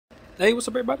Hey, what's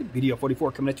up everybody?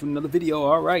 BDL44 coming at you with another video.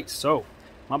 Alright, so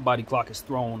my body clock is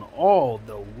thrown all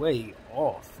the way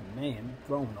off, man.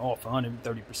 Thrown off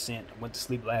 130%. I went to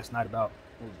sleep last night about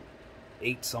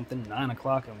 8 something, 9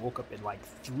 o'clock, and woke up at like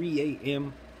 3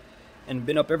 a.m. and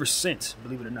been up ever since,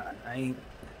 believe it or not. I ain't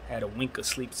had a wink of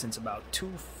sleep since about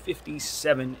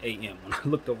 2:57 a.m. when I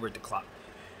looked over at the clock.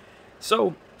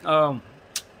 So,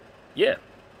 yeah,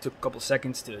 took a couple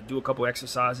seconds to do a couple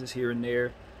exercises here and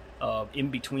there. In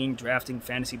between drafting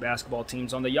fantasy basketball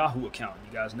teams on the Yahoo account.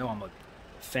 You guys know I'm a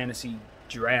fantasy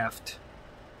draft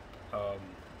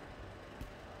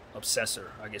obsessor,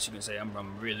 I guess you can say.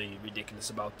 I'm really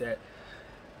ridiculous about that.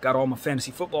 Got all my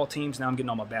fantasy football teams. Now I'm getting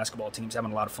all my basketball teams,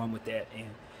 having a lot of fun with that.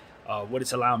 And what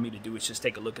it's allowing me to do is just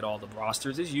take a look at all the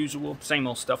rosters as usual. Same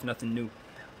old stuff, nothing new.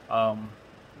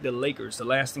 The Lakers, the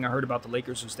last thing I heard about the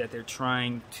Lakers was that they're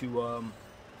trying to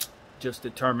just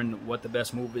determine what the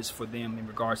best move is for them in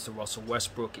regards to Russell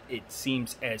Westbrook. It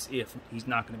seems as if he's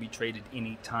not going to be traded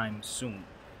anytime soon.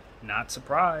 Not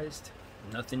surprised.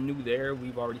 Nothing new there.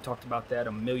 We've already talked about that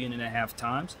 1.5 million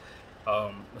times.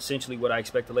 Essentially what I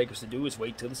expect the Lakers to do is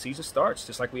wait till the season starts,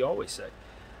 just like we always say.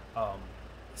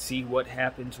 See what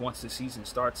happens once the season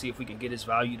starts. See if we can get his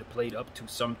value to play up to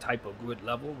some type of good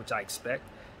level, which I expect.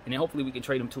 And then hopefully we can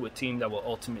trade him to a team that will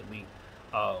ultimately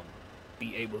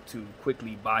be able to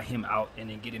quickly buy him out and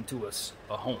then get him to us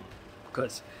a home,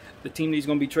 because the team that he's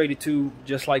going to be traded to,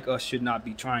 just like us, should not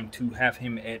be trying to have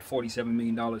him at $47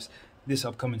 million this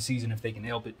upcoming season if they can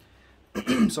help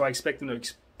it. So I expect them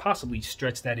to possibly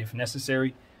stretch that if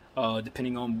necessary,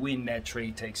 depending on when that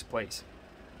trade takes place.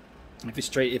 If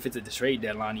it's at the trade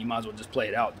deadline, you might as well just play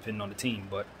it out depending on the team.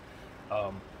 But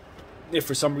if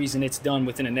for some reason it's done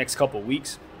within the next couple of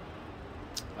weeks,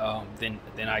 then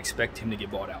I expect him to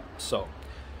get bought out. So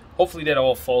hopefully that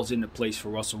all falls into place for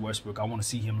Russell Westbrook. I want to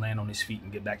see him land on his feet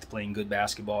and get back to playing good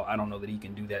basketball. I don't know that he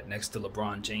can do that next to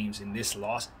LeBron James in this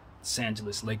Los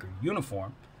Angeles Lakers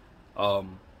uniform.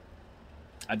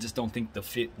 I just don't think the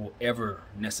fit will ever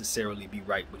necessarily be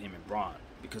right with him and Bron,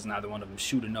 because neither one of them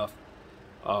shoot enough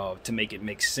to make it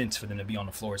make sense for them to be on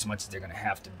the floor as much as they're going to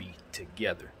have to be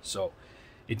together. So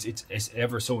it's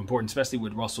ever so important, especially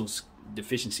with Russell's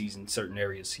deficiencies in certain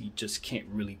areas. He just can't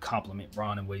really complement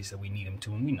Bron in ways that we need him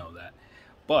to, and we know that.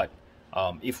 But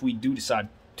if we do decide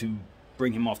to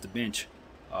bring him off the bench,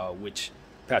 which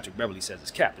Patrick Beverley says is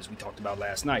cap, as we talked about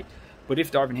last night, but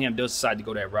if Darvin Ham does decide to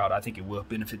go that route, I think it will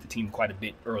benefit the team quite a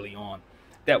bit early on.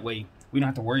 That way, we don't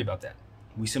have to worry about that.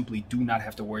 We simply do not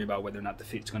have to worry about whether or not the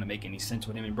fit's going to make any sense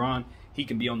with him and Bron. He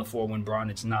can be on the floor when Bron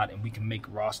is not, and we can make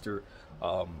roster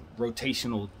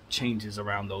rotational changes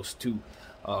around those two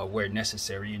where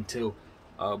necessary until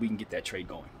we can get that trade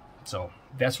going. So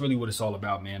that's really what it's all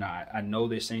about, man. I know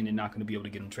they're saying they're not going to be able to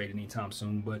get him traded anytime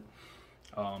soon, but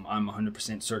I'm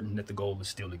 100% certain that the goal is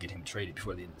still to get him traded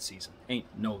before the end of the season. Ain't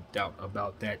no doubt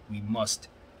about that. We must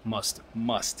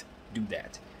do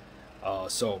that.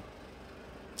 So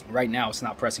right now it's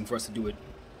not pressing for us to do it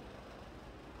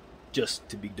just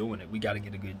to be doing it. We got to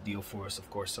get a good deal for us, of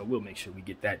course, so we'll make sure we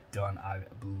get that done, I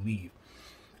believe.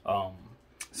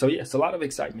 So yeah, it's a lot of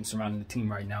excitement surrounding the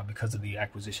team right now because of the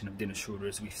acquisition of Dennis Schroeder,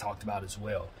 as we've talked about as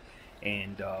well,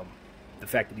 and the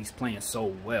fact that he's playing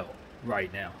so well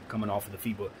right now, coming off of the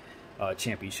FIBA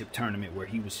championship tournament where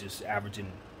he was just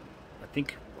averaging, I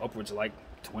think, upwards of like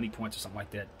 20 points or something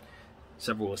like that,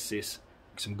 several assists,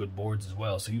 some good boards as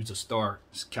well. So he was a star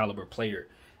caliber player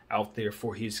out there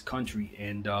for his country,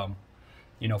 and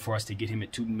you know, for us to get him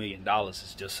at $2 million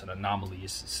is just an anomaly.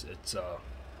 It's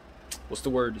what's the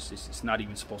word? It's not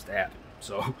even supposed to happen.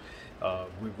 So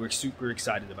we're super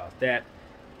excited about that,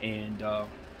 and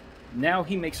now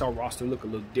he makes our roster look a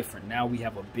little different. Now we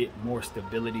have a bit more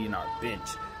stability in our bench.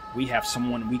 We have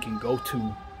someone we can go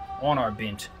to on our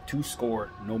bench to score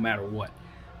no matter what,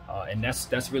 and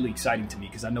that's really exciting to me,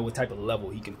 because I know what type of level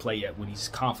he can play at when he's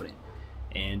confident.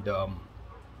 And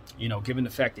you know, given the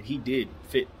fact that he did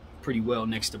fit pretty well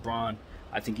next to Bron,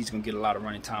 I think he's going to get a lot of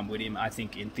running time with him. I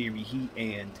think in theory he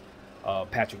and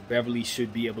Patrick Beverley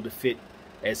should be able to fit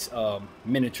as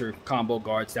miniature combo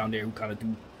guards down there who kind of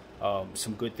do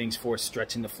some good things for us,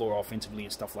 stretching the floor offensively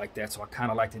and stuff like that. So I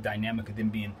kind of like the dynamic of them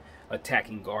being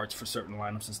attacking guards for certain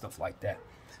lineups and stuff like that.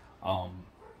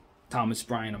 Thomas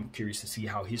Bryant, I'm curious to see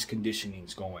how his conditioning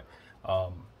is going.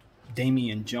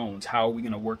 Damian Jones, how are we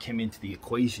going to work him into the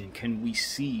equation? Can we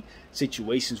see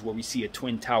situations where we see a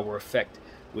twin tower effect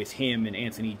with him and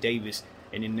Anthony Davis,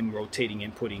 and then them rotating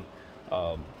and putting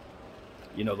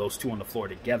you know, those two on the floor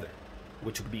together,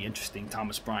 which would be interesting,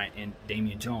 Thomas Bryant and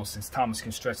Damian Jones, since Thomas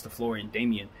can stretch the floor and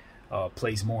Damian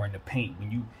plays more in the paint. When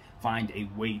you find a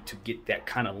way to get that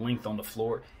kind of length on the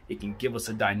floor, it can give us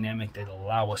a dynamic that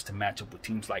allow us to match up with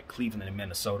teams like Cleveland and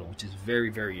Minnesota, which is very,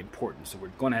 very important. So we're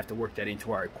going to have to work that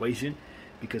into our equation,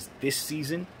 because this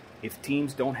season, if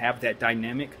teams don't have that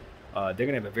dynamic, they're going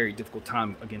to have a very difficult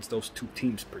time against those two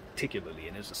teams particularly.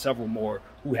 And there's several more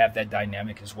who have that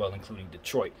dynamic as well, including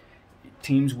Detroit.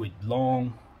 Teams with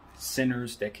long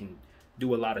centers that can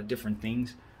do a lot of different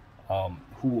things,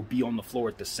 who will be on the floor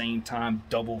at the same time,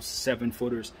 double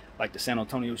 7-footers like the San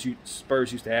Antonio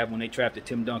Spurs used to have when they drafted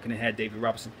Tim Duncan and had David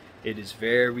Robinson. It is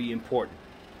very important.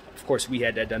 Of course, we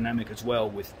had that dynamic as well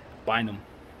with Bynum,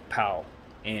 Powell,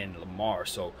 and Lamar.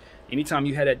 So anytime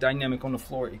you had that dynamic on the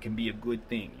floor, it can be a good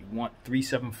thing. You want 3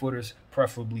 7-footers,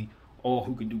 preferably all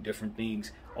who can do different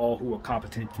things, all who are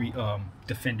competent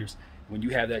defenders. When you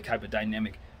have that type of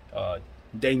dynamic,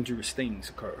 dangerous things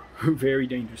occur. Very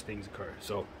dangerous things occur.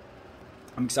 So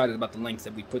I'm excited about the length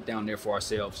that we put down there for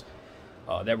ourselves.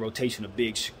 That rotation of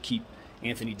bigs should keep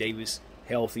Anthony Davis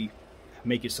healthy,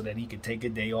 make it so that he can take a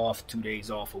day off, 2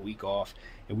 days off, a week off,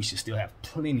 and we should still have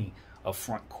plenty of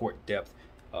front court depth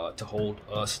to hold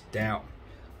us down.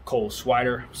 Cole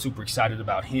Swider, super excited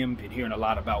about him. Been hearing a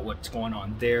lot about what's going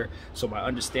on there. So my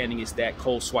understanding is that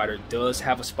Cole Swider does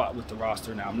have a spot with the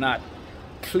roster. Now, I'm not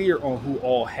clear on who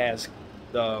all has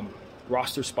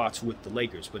roster spots with the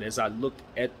Lakers, but as I looked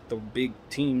at the big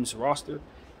team's roster,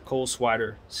 Cole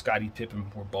Swider, Scottie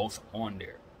Pippen were both on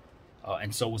there.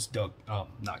 And so was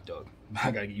not Doug.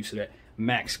 I got to get used to that.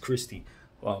 Max Christie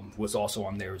was also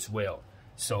on there as well.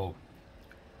 So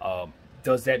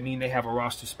does that mean they have a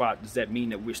roster spot? Does that mean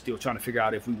that we're still trying to figure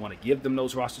out if we want to give them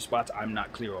those roster spots? I'm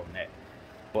not clear on that.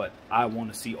 But I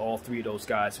want to see all 3 of those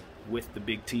guys with the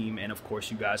big team. And, of course,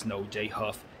 you guys know Jay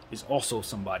Huff is also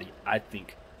somebody I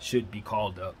think should be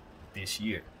called up this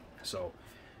year. So,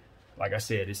 like I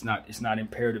said, it's not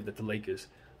imperative that the Lakers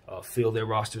fill their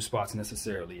roster spots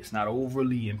necessarily. It's not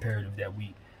overly imperative that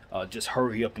we just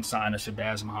hurry up and sign a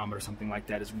Shabazz Muhammad or something like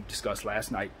that, as we discussed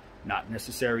last night. Not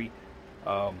necessary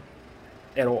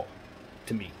at all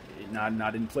to me.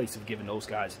 Not in place of giving those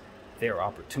guys their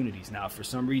opportunities. Now, if for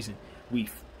some reason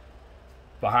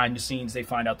behind the scenes they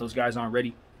find out those guys aren't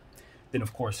ready, then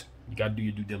of course you got to do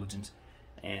your due diligence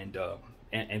and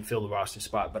fill the roster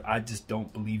spot. But I just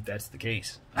don't believe that's the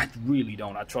case. I really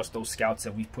don't. I trust those scouts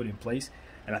that we've put in place,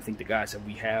 and I think the guys that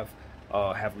we have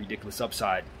ridiculous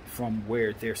upside from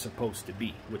where they're supposed to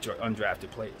be, which are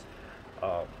undrafted players.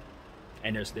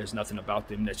 And there's nothing about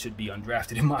them that should be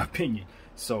undrafted, in my opinion.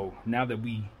 So now that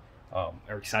we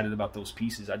are excited about those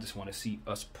pieces, I just want to see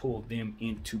us pull them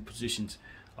into positions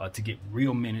to get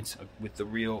real minutes with the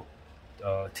real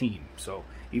team. So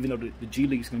even though the G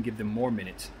League is going to give them more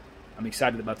minutes, I'm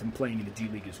excited about them playing in the G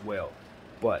League as well.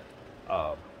 But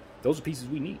those are pieces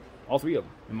we need, all 3 of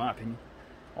them, in my opinion.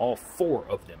 All 4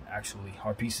 of them, actually,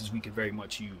 are pieces we could very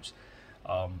much use.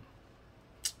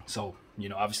 So, you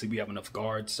know, obviously we have enough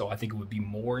guards, so I think it would be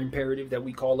more imperative that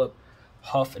we call up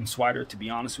Huff and Swider, to be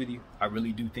honest with you. I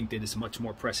really do think that it's much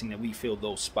more pressing that we fill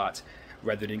those spots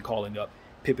rather than calling up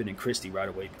Pippen and Christie right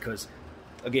away, because,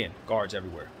 again, guards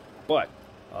everywhere. But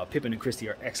Pippen and Christie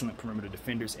are excellent perimeter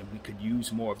defenders, and we could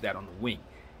use more of that on the wing.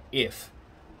 If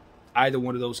either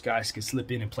one of those guys could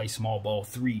slip in and play small ball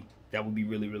 3, that would be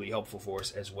really, really helpful for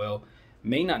us as well.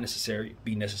 May not necessarily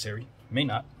be necessary, may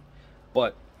not,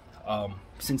 but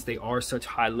since they are such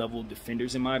high-level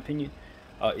defenders, in my opinion,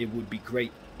 it would be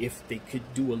great if they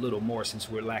could do a little more, since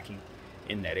we're lacking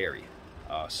in that area.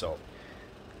 So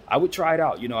I would try it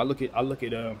out. You know, I look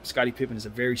at Scottie Pippen as a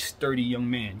very sturdy young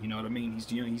man. You know what I mean?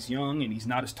 He's young and he's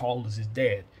not as tall as his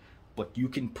dad, but you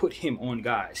can put him on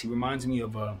guys. He reminds me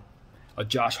of a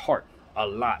Josh Hart a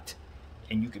lot.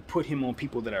 And you could put him on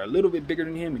people that are a little bit bigger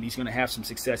than him, and he's going to have some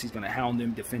success. He's going to hound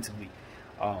them defensively.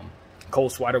 Cole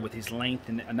Swider with his length,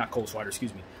 and not Cole Swider,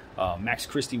 excuse me. Max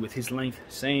Christie with his length,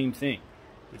 same thing.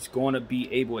 He's going to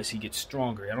be able, as he gets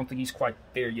stronger. I don't think he's quite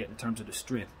there yet in terms of the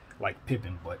strength like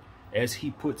Pippen, but as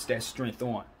he puts that strength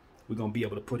on, we're going to be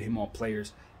able to put him on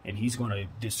players, and he's going to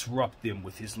disrupt them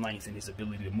with his length and his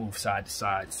ability to move side to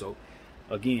side. So,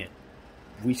 again,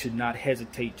 we should not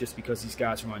hesitate just because these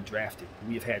guys are undrafted.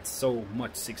 We have had so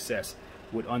much success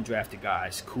with undrafted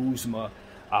guys. Kuzma,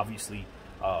 obviously.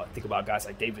 Think about guys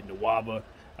like David Nwaba.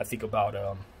 I think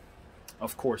about,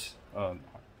 of course,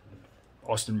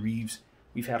 Austin Reeves.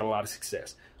 We've had a lot of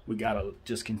success. We got to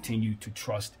just continue to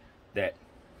trust that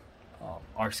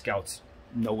our scouts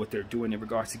know what they're doing in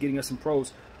regards to getting us some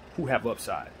pros who have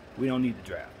upside. We don't need the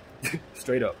draft.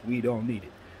 Straight up, we don't need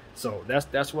it. So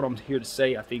that's what I'm here to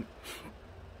say. I think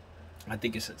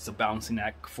it's a balancing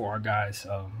act for our guys,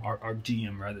 our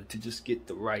GM rather, to just get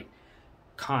the right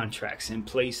contracts in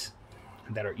place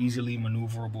that are easily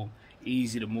maneuverable,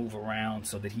 easy to move around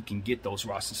so that he can get those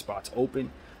roster spots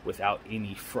open without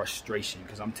any frustration.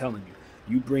 Because I'm telling you,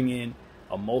 you bring in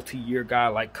a multi-year guy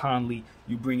like Conley,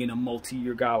 you bring in a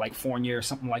multi-year guy like Fournier or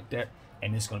something like that,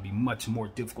 and it's going to be much more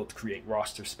difficult to create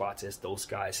roster spots as those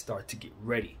guys start to get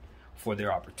ready for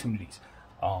their opportunities.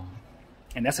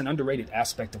 And that's an underrated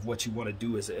aspect of what you want to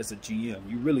do as a GM.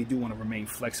 You really do want to remain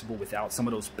flexible without some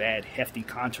of those bad, hefty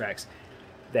contracts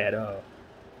that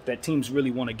that teams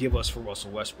really want to give us for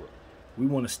Russell Westbrook. We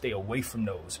want to stay away from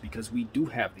those because we do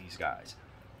have these guys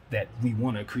that we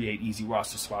want to create easy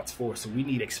roster spots for. So we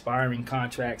need expiring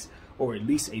contracts or at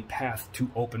least a path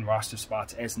to open roster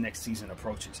spots as next season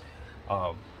approaches.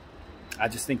 I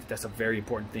just think that that's a very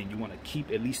important thing. You want to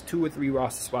keep at least 2 or 3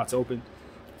 roster spots open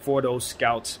for those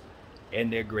scouts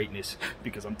and their greatness,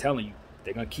 because I'm telling you,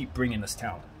 they're going to keep bringing us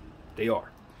talent. They are.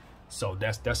 So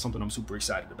that's something I'm super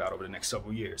excited about over the next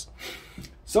several years.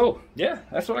 So, yeah,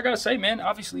 that's what I got to say, man.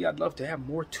 Obviously, I'd love to have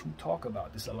more to talk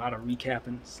about. There's a lot of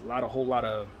recapping. It's a whole lot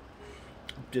of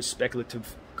just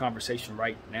speculative conversation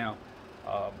right now.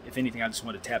 If anything, I just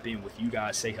want to tap in with you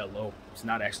guys, say hello. It's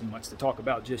not actually much to talk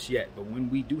about just yet, but when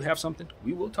we do have something,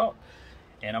 we will talk.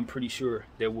 And I'm pretty sure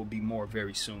there will be more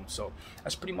very soon. So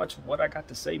that's pretty much what I got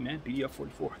to say, man.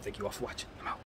 BDF44. Thank you all for watching. I'm out.